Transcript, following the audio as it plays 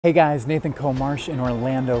Hey guys, Nathan Coe Marsh in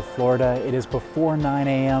Orlando, Florida. It is before 9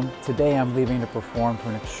 a.m. Today I'm leaving to perform to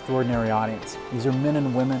an extraordinary audience. These are men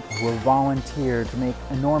and women who have volunteered to make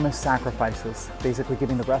enormous sacrifices, basically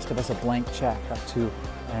giving the rest of us a blank check up to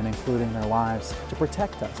and including their lives to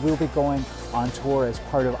protect us. We will be going on tour as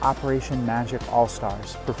part of Operation Magic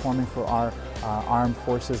All-Stars, performing for our armed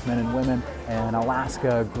forces men and women in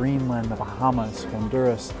Alaska, Greenland, the Bahamas,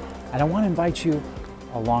 Honduras. And I want to invite you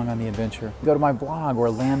along on the adventure. Go to my blog,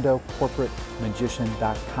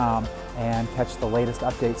 OrlandoCorporateMagician.com, and catch the latest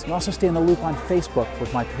updates. You can also stay in the loop on Facebook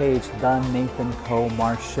with my page, The Nathan Coe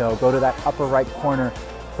Marsh Show. Go to that upper right corner,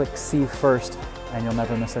 click See First, and you'll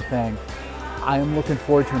never miss a thing. I am looking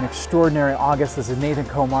forward to an extraordinary August. This is Nathan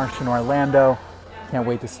Coe Marsh in Orlando. Can't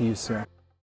wait to see you soon.